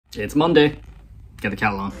It's Monday. Get the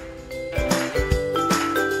kettle on.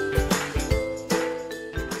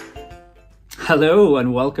 Hello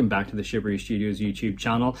and welcome back to the Shibaroo Studios YouTube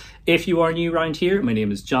channel. If you are new around here, my name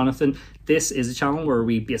is Jonathan. This is a channel where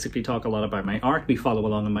we basically talk a lot about my art. We follow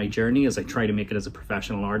along on my journey as I try to make it as a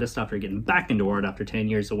professional artist after getting back into art after 10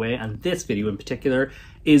 years away. And this video in particular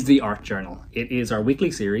is the art journal. It is our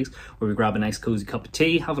weekly series where we grab a nice cozy cup of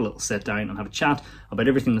tea, have a little sit down and have a chat about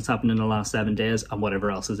everything that's happened in the last 7 days and whatever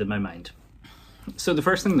else is in my mind. So the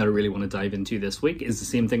first thing that I really want to dive into this week is the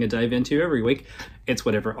same thing I dive into every week. It's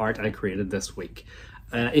whatever art I created this week.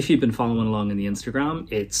 If you've been following along in the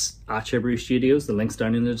Instagram, it's at Shibaroo Studios. The link's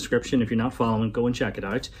down in the description. If you're not following, go and check it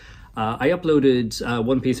out. I uploaded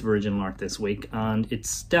one piece of original art this week, and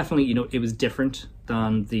it's definitely, it was different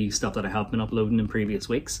than the stuff that I have been uploading in previous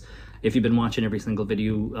weeks. If you've been watching every single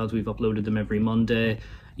video as we've uploaded them every Monday,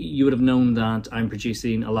 you would have known that I'm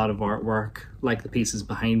producing a lot of artwork like the pieces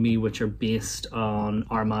behind me, which are based on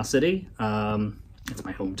Armagh City. It's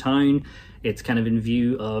my hometown. It's kind of in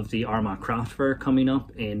view of the Armagh Craft Fair coming up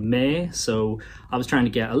in May. So I was trying to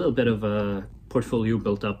get a little bit of a portfolio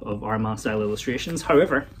built up of Armagh style illustrations.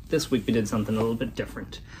 However, this week we did something a little bit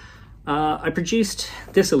different. I produced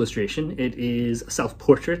this illustration. It is a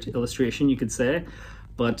self-portrait illustration, you could say,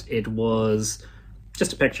 but it was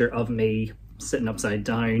just a picture of me sitting upside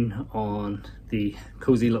down on the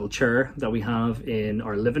cozy little chair that we have in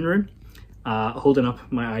our living room, holding up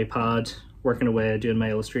my iPad, working away, doing my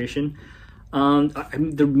illustration. And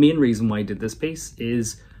the main reason why I did this piece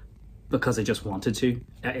is because I just wanted to.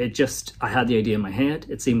 I had the idea in my head.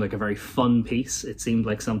 It seemed like a very fun piece. It seemed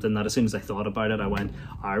like something that as soon as I thought about it, I went,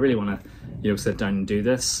 I really want to, sit down and do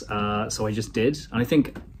this. So I just did. And I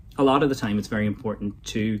think a lot of the time it's very important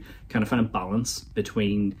to kind of find a balance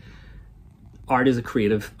between art as a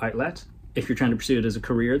creative outlet. If you're trying to pursue it as a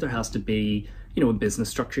career, there has to be, a business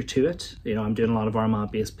structure to it. I'm doing a lot of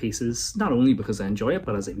Armagh-based pieces, not only because I enjoy it,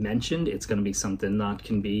 but as I mentioned, it's going to be something that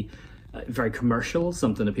can be very commercial,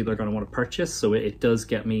 something that people are going to want to purchase. So it does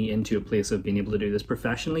get me into a place of being able to do this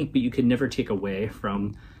professionally, but you can never take away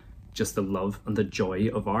from just the love and the joy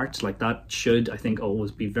of art. Like that should, I think,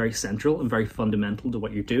 always be very central and very fundamental to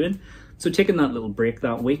what you're doing. So taking that little break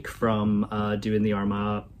that week from doing the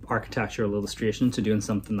Armagh architectural illustration to doing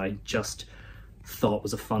something I just thought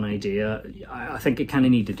was a fun idea, I think I kind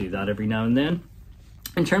of need to do that every now and then.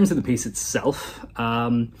 In terms of the piece itself,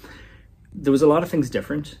 there was a lot of things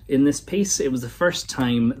different in this piece. It was the first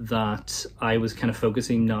time that I was kind of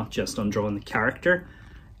focusing not just on drawing the character.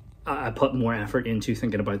 I put more effort into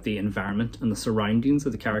thinking about the environment and the surroundings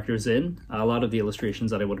that the character's in. A lot of the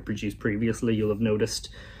illustrations that I would have produced previously, you'll have noticed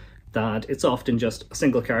that it's often just a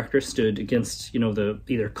single character stood against, the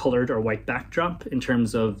either coloured or white backdrop. In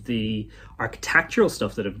terms of the architectural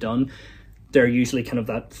stuff that I've done, they're usually kind of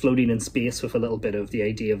that floating in space with a little bit of the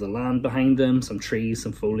idea of the land behind them, some trees,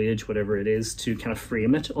 some foliage, whatever it is, to kind of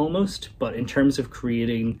frame it almost. But in terms of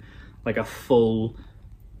creating like a full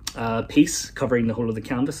piece covering the whole of the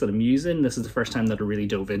canvas that I'm using, this is the first time that I really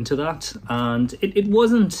dove into that. And it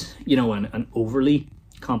wasn't, an overly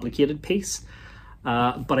complicated piece.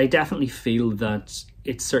 But I definitely feel that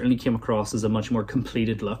it certainly came across as a much more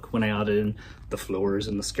completed look when I added in the floors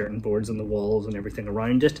and the skirting boards and the walls and everything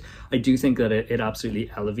around it. I do think that it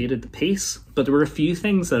absolutely elevated the piece, but there were a few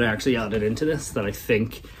things that I actually added into this that I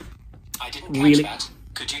think I didn't catch that.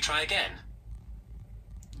 Could you try again?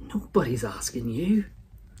 Nobody's asking you.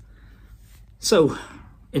 So,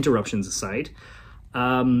 interruptions aside,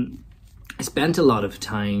 I spent a lot of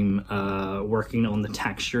time working on the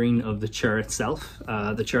texturing of the chair itself.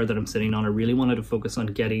 The chair that I'm sitting on, I really wanted to focus on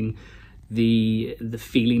getting the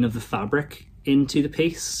feeling of the fabric into the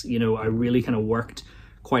piece. I really kind of worked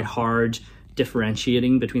quite hard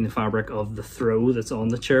differentiating between the fabric of the throw that's on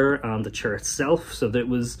the chair and the chair itself. So there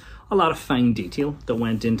was a lot of fine detail that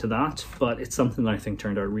went into that, but it's something that I think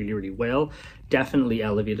turned out really, really well. Definitely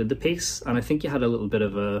elevated the piece, and I think you had a little bit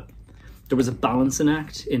of there was a balancing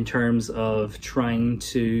act in terms of trying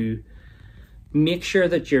to make sure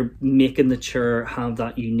that you're making the chair have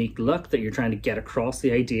that unique look, that you're trying to get across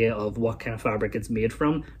the idea of what kind of fabric it's made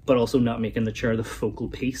from, but also not making the chair the focal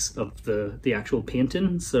piece of the actual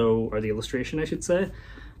painting, or the illustration, I should say,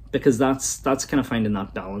 because that's kind of finding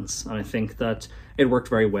that balance. And I think that it worked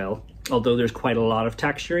very well. Although there's quite a lot of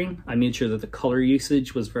texturing, I made sure that the color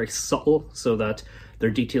usage was very subtle so that there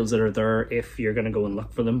are details that are there if you're going to go and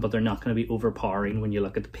look for them, but they're not going to be overpowering when you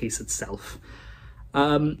look at the piece itself.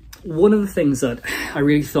 One of the things that I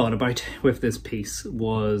really thought about with this piece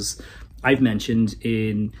was, I've mentioned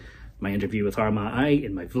in my interview with Armagh,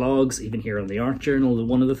 in my vlogs, even here on the art journal, that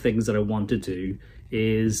one of the things that I want to do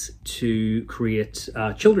is to create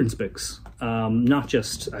children's books. Not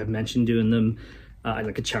just, I've mentioned doing them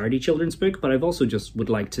like a charity children's book, but I've also just would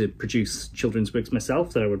like to produce children's books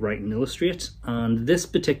myself that I would write and illustrate. And this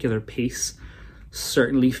particular piece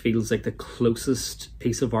certainly feels like the closest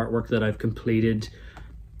piece of artwork that I've completed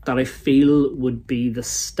that I feel would be the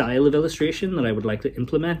style of illustration that I would like to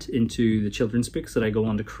implement into the children's books that I go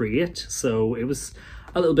on to create. So it was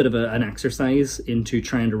a little bit of an exercise into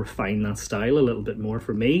trying to refine that style a little bit more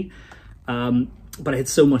for me. But I had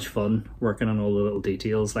so much fun working on all the little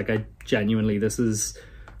details. Like, I genuinely, this is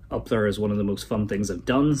up there as one of the most fun things I've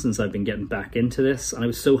done since I've been getting back into this. And I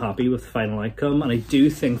was so happy with the final outcome. And I do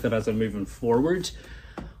think that as I'm moving forward,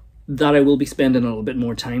 that I will be spending a little bit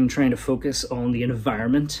more time trying to focus on the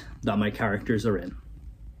environment that my characters are in.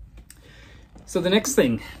 So the next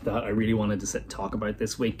thing that I really wanted to sit and talk about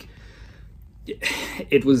this week,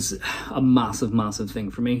 it was a massive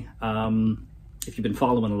thing for me. If you've been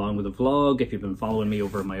following along with the vlog, if you've been following me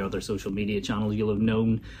over my other social media channels, you'll have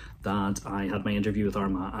known that I had my interview with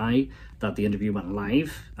Arma I, that the interview went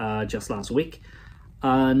live just last week.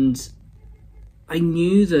 And I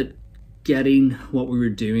knew that getting what we were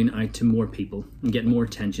doing out to more people and getting more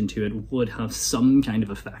attention to it would have some kind of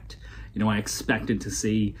effect. You know, I expected to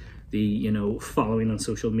see the, you know, following on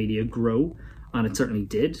social media grow. And it certainly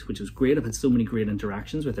did, which was great. I've had so many great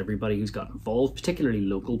interactions with everybody who's got involved, particularly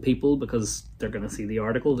local people, because they're going to see the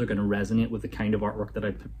article, they're going to resonate with the kind of artwork that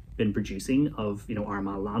I've been producing of, you know,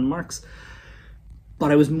 Armagh landmarks.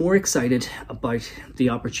 But I was more excited about the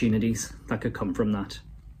opportunities that could come from that.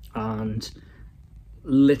 And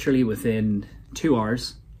literally within 2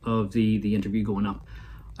 hours of the interview going up,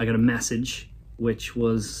 I got a message which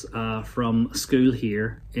was from a school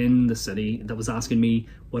here in the city that was asking me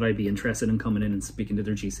would I be interested in coming in and speaking to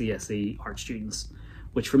their GCSE art students,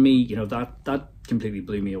 which for me, you know, that completely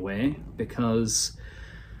blew me away, because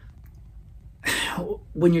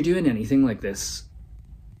when you're doing anything like this,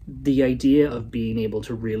 the idea of being able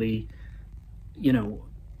to really, you know,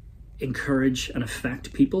 encourage and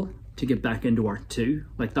affect people to get back into art too,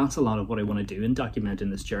 like, that's a lot of what I want to do in documenting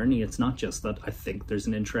this journey. It's not just that I think there's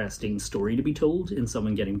an interesting story to be told in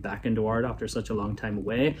someone getting back into art after such a long time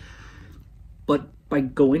away, but by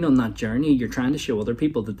going on that journey, you're trying to show other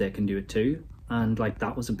people that they can do it too. And like,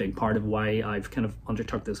 that was a big part of why I've kind of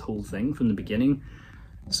undertook this whole thing from the beginning.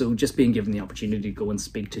 So just being given the opportunity to go and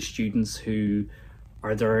speak to students who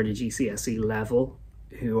are there at a GCSE level,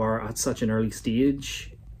 who are at such an early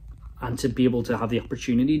stage, and to be able to have the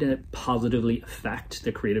opportunity to positively affect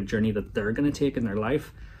the creative journey that they're going to take in their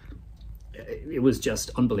life, it was just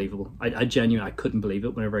unbelievable. I genuinely, I couldn't believe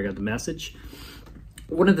it whenever I got the message.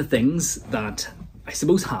 One of the things that I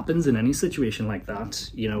suppose happens in any situation like that,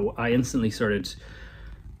 you know, I instantly started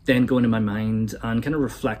then going in my mind and kind of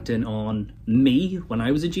reflecting on me when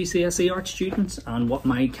I was a GCSE art student and what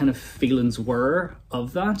my kind of feelings were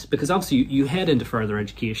of that. Because obviously you head into further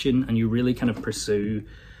education and you really kind of pursue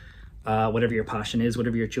whatever your passion is,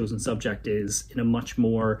 whatever your chosen subject is, in a much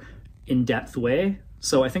more in-depth way.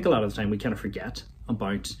 So I think a lot of the time we kind of forget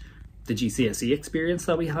about the GCSE experience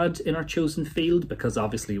that we had in our chosen field, because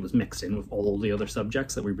obviously it was mixed in with all the other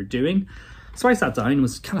subjects that we were doing. So I sat down and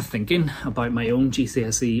was kind of thinking about my own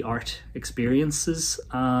GCSE art experiences,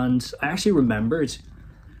 and I actually remembered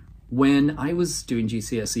when I was doing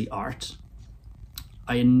GCSE art,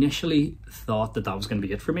 I initially thought that that was going to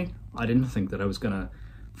be it for me. I didn't think that I was going to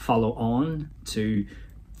follow on to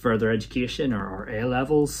further education or A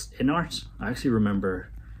levels in art. I actually remember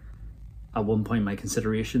at one point my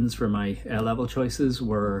considerations for my A level choices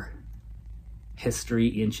were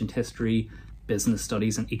history, ancient history, business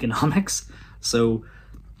studies and economics. So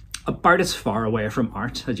about as far away from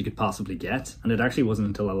art as you could possibly get. And it actually wasn't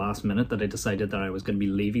until the last minute that I decided that I was going to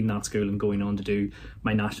be leaving that school and going on to do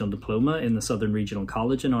my national diploma in the Southern Regional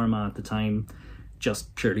College in Armagh at the time,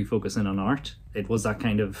 just purely focusing on art. It was that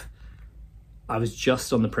kind of, I was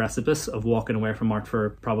just on the precipice of walking away from art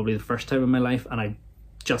for probably the first time in my life, and I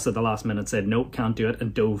just at the last minute said nope, can't do it,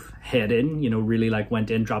 and dove head in, you know, really like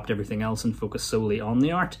went in, dropped everything else and focused solely on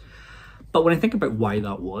the art. But when I think about why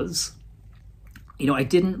that was, you know, I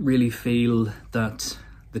didn't really feel that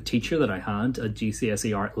the teacher that I had at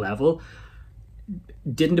GCSE art level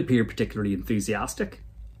didn't appear particularly enthusiastic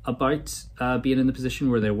about being in the position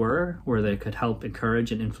where they were, where they could help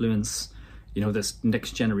encourage and influence, you know, this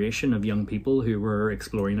next generation of young people who were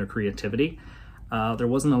exploring their creativity. There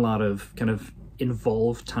wasn't a lot of kind of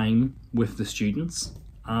involved time with the students,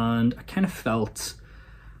 and I kind of felt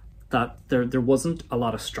that there wasn't a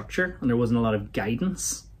lot of structure and there wasn't a lot of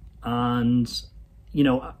guidance. And, you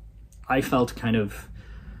know, I felt kind of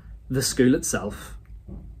the school itself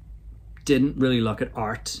didn't really look at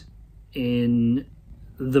art in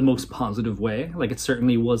the most positive way. Like, it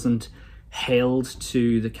certainly wasn't held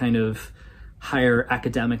to the kind of higher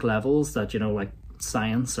academic levels that, you know, like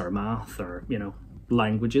science or math or, you know,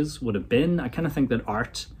 languages would have been. I kind of think that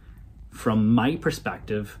art, from my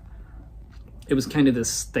perspective, it was kind of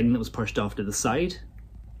this thing that was pushed off to the side.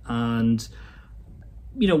 And,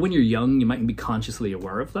 you know, when you're young, you mightn't be consciously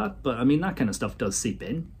aware of that, but I mean, that kind of stuff does seep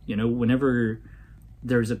in. You know, whenever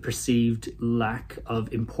there's a perceived lack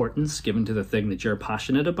of importance given to the thing that you're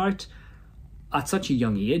passionate about at such a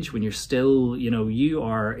young age, when you're still, you know, you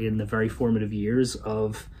are in the very formative years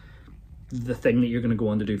of the thing that you're going to go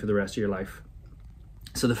on to do for the rest of your life.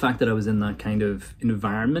 So the fact that I was in that kind of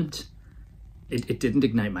environment, it didn't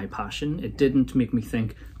ignite my passion. It didn't make me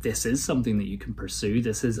think, this is something that you can pursue.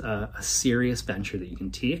 This is a serious venture that you can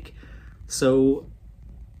take. So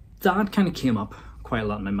that kind of came up quite a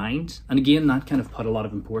lot in my mind. And again, that kind of put a lot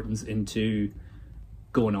of importance into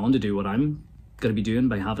going on to do what I'm going to be doing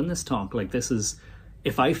by having this talk. Like, this is,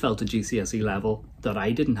 if I felt at GCSE level that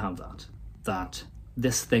I didn't have that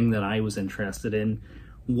this thing that I was interested in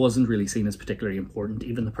wasn't really seen as particularly important,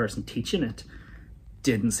 even the person teaching it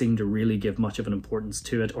didn't seem to really give much of an importance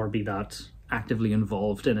to it or be that actively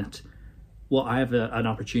involved in it. Well, I have an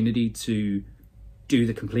opportunity to do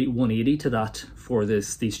the complete 180 to that for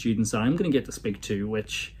these students that I'm going to get to speak to,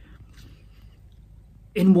 which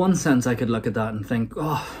in one sense I could look at that and think,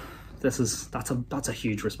 oh, that's a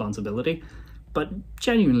huge responsibility. But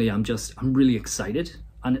genuinely, I'm really excited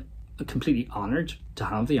and completely honored to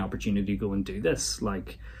have the opportunity to go and do this.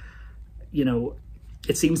 Like, you know,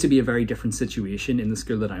 it seems to be a very different situation in the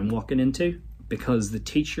school that I'm walking into, because the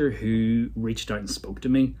teacher who reached out and spoke to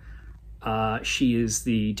me, she is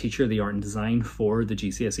the teacher of the art and design for the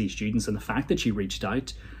GCSE students, and the fact that she reached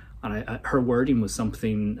out, and her wording was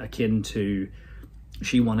something akin to,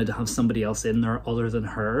 she wanted to have somebody else in there other than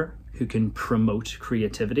her who can promote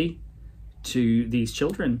creativity to these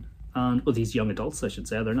children, and well, these young adults, I should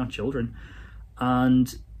say. They're not children.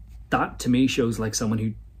 And that to me shows like someone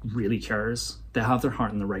who really cares. They have their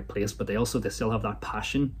heart in the right place, but they still have that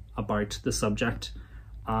passion about the subject,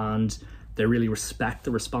 and they really respect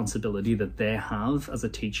the responsibility that they have as a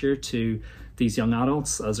teacher to these young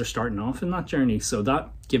adults as they're starting off in that journey. So that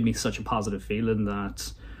gave me such a positive feeling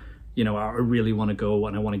that, you know, I really want to go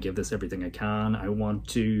and I want to give this everything I can. I want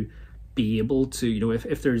to be able to, you know,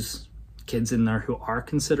 if there's kids in there who are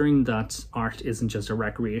considering that art isn't just a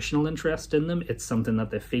recreational interest in them, it's something that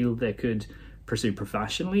they feel they could pursue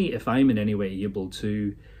professionally, if I'm in any way able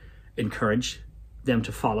to encourage them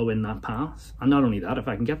to follow in that path. And not only that, if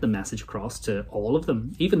I can get the message across to all of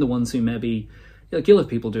them, even the ones who maybe, like, you'll have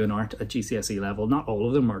people doing art at GCSE level, not all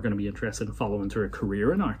of them are going to be interested in following through a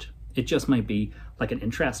career in art. It just might be like an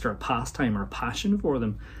interest or a pastime or a passion for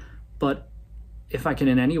them. But if I can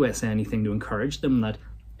in any way say anything to encourage them that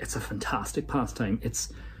it's a fantastic pastime,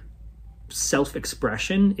 it's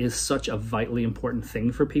self-expression is such a vitally important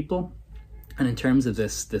thing for people. And in terms of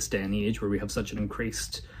this day and age where we have such an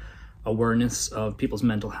increased awareness of people's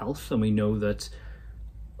mental health, and we know that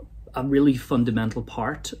a really fundamental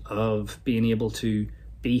part of being able to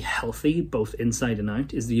be healthy both inside and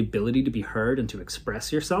out is the ability to be heard and to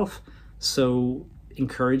express yourself. So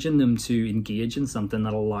encouraging them to engage in something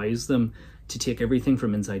that allows them to take everything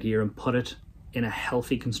from inside here and put it in a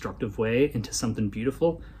healthy, constructive way into something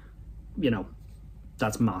beautiful, you know,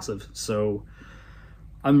 that's massive. So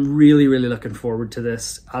I'm really, really looking forward to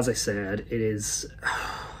this. As I said, it's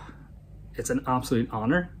an absolute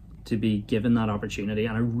honor to be given that opportunity,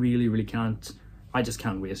 and I really, really I just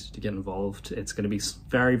can't wait to get involved. It's going to be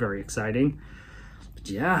very, very exciting. But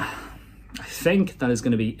yeah, I think that is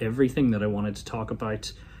going to be everything that I wanted to talk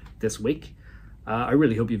about this week. I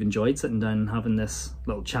really hope you've enjoyed sitting down and having this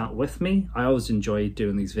little chat with me. I always enjoy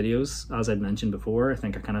doing these videos. As I'd mentioned before, I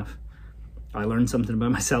think I learn something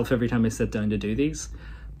about myself every time I sit down to do these.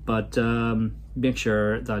 But make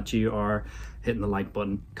sure that you are hitting the like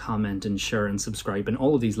button, comment and share and subscribe, and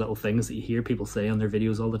all of these little things that you hear people say on their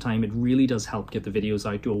videos all the time. It really does help get the videos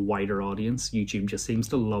out to a wider audience. YouTube just seems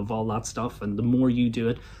to love all that stuff, and the more you do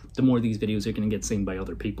it, the more these videos are going to get seen by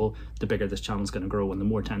other people, the bigger this channel is going to grow, and the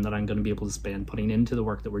more time that I'm going to be able to spend putting into the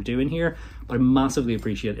work that we're doing here. But I massively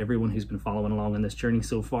appreciate everyone who's been following along on this journey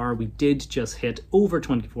so far. We did just hit over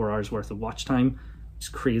 24 hours worth of watch time, which is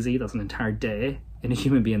crazy. That's an entire day in a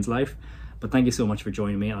human being's life. But thank you so much for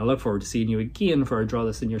joining me, and I look forward to seeing you again for our Draw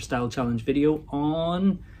This in Your Style Challenge video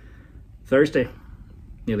on Thursday.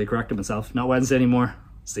 Nearly corrected myself, not Wednesday anymore.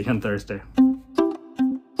 See you on Thursday.